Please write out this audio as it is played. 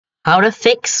How to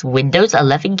fix Windows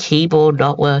 11 keyboard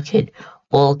not working,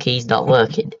 all keys not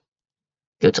working.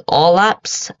 Go to All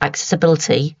Apps,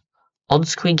 Accessibility,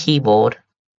 On-Screen Keyboard.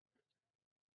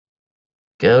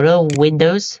 Go to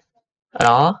Windows and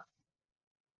R.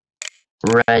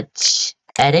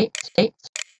 Edit.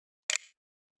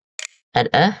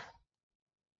 Enter.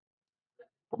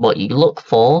 What you look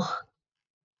for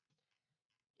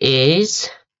is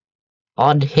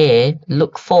on here.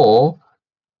 Look for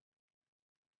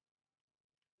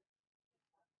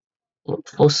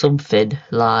something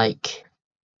like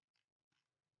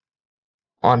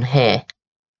on here.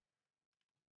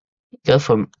 Go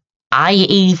from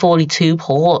IE42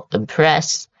 port and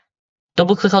press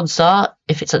double click on start.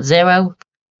 If it's at 0,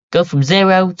 go from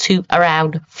 0 to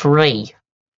around 3.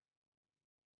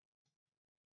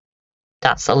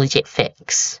 That's a legit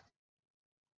fix.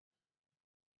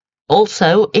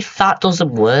 Also, if that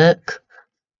doesn't work,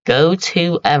 go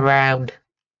to around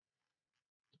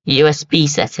USB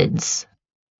settings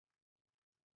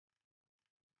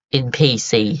in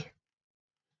PC,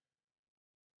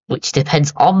 which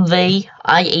depends on the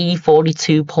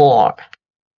IE42 port.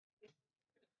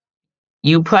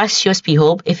 You press USB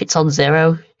hub. If it's on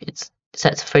 0, it's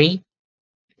set to 3. If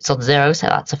it's on 0, set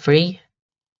that to 3.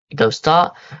 You go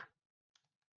start.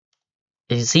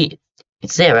 You can see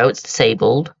it's 0, it's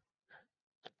disabled.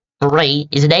 3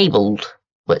 is enabled,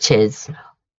 which is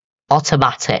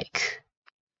automatic.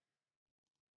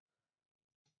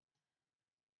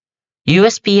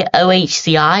 USB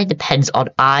OHCI depends on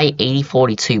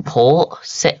IE42 port.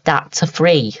 Set that to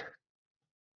 3.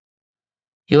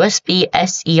 USB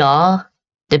SER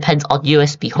depends on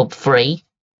USB hub 3.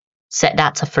 Set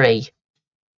that to 3.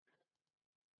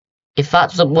 If that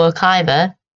doesn't work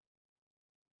either,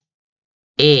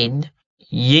 in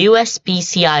USB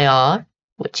CIR,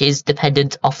 which is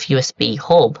dependent off USB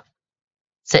hub,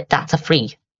 set that to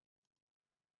 3.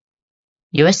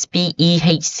 USB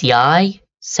EHCI,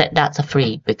 set that to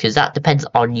 3 because that depends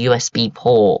on USB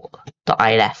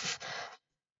port.inf.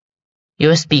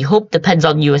 USB hub depends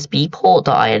on USB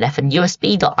port.inf and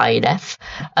USB.inf,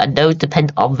 and those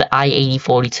depend on the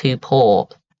IE42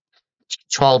 port, which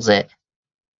controls it.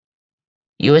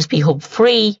 USB hub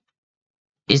 3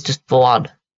 is just for 1.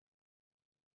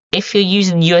 If you're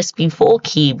using USB 4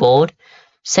 keyboard,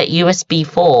 set USB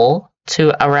 4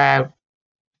 to around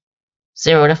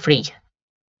 0 to 3.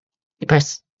 You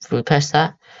press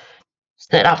that.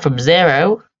 Set that from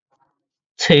 0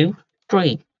 to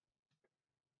 3.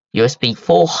 USB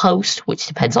 4 host, which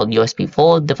depends on USB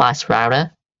 4 device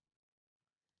router.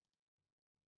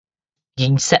 You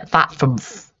can set that from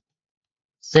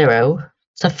 0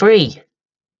 to 3.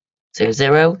 So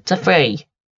 0 to 3.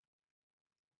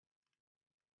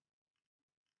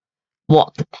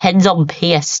 What depends on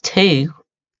PS2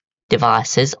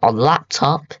 devices on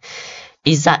laptop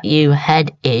is that you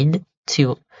head in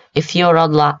to, if you're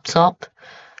on laptop,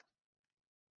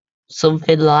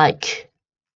 something like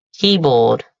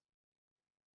keyboard.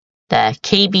 Their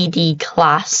KBD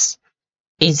class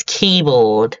is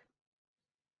keyboard.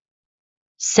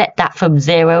 Set that from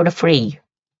 0 to 3.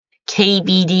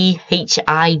 KBD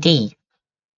HID,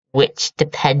 which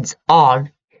depends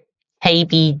on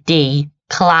KBD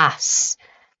class.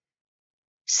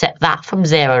 Set that from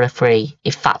 0 to 3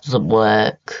 if that doesn't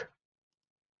work.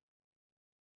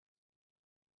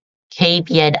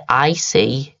 KBN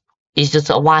IC is just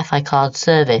a Wi-Fi card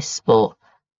service, but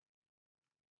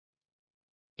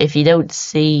if you don't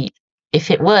see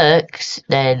if it works,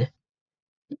 then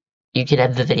you can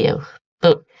end the video.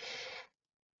 But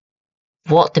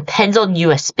what depends on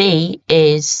USB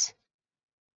is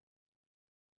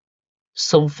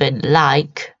something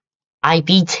like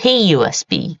IBT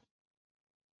USB,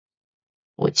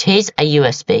 which is a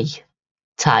USB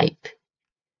type.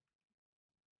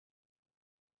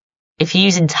 If you're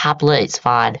using tablet, it's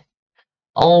fine.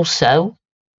 Also,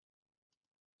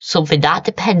 something that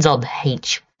depends on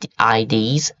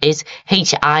HIDs is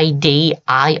HIDIR,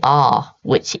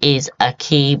 which is a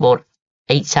keyboard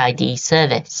HID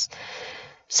service.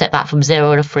 Set that from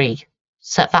 0 to 3.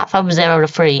 Set that from 0 to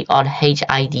 3 on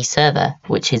HID server,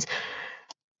 which is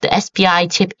the SPI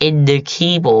chip in the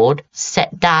keyboard. Set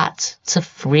that to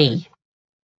 3.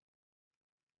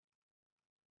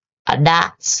 And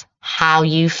that's how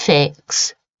you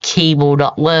fix keyboard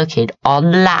not working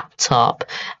on laptop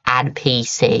and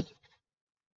PC.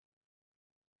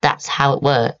 That's how it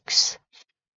works.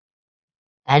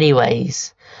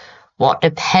 Anyways, what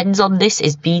depends on this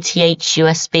is BTH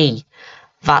USB.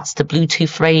 That's the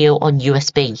Bluetooth radio on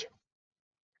USB,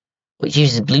 which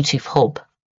uses Bluetooth hub.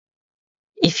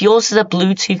 If yours is a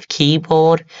Bluetooth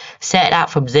keyboard, set that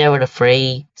from 0 to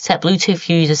 3. Set Bluetooth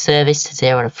user service to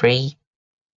 0 to 3.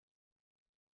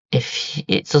 If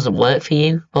it doesn't work for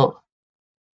you, but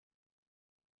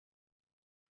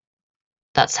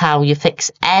that's how you fix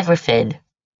everything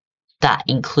that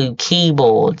include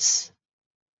keyboards.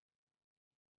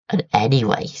 And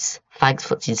anyways, thanks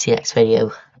for watching. See you next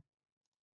video.